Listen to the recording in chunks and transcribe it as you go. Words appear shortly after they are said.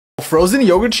frozen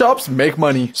yogurt shops make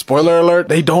money. Spoiler alert,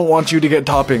 they don't want you to get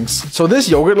toppings. So this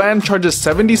Yogurtland charges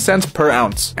 70 cents per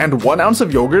ounce, and 1 ounce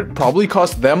of yogurt probably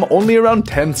costs them only around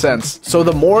 10 cents. So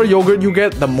the more yogurt you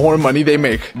get, the more money they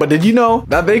make. But did you know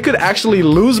that they could actually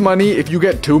lose money if you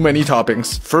get too many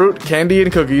toppings? Fruit, candy, and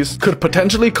cookies could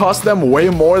potentially cost them way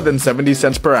more than 70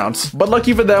 cents per ounce. But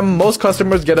lucky for them, most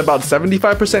customers get about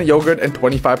 75% yogurt and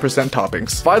 25%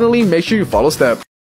 toppings. Finally, make sure you follow step.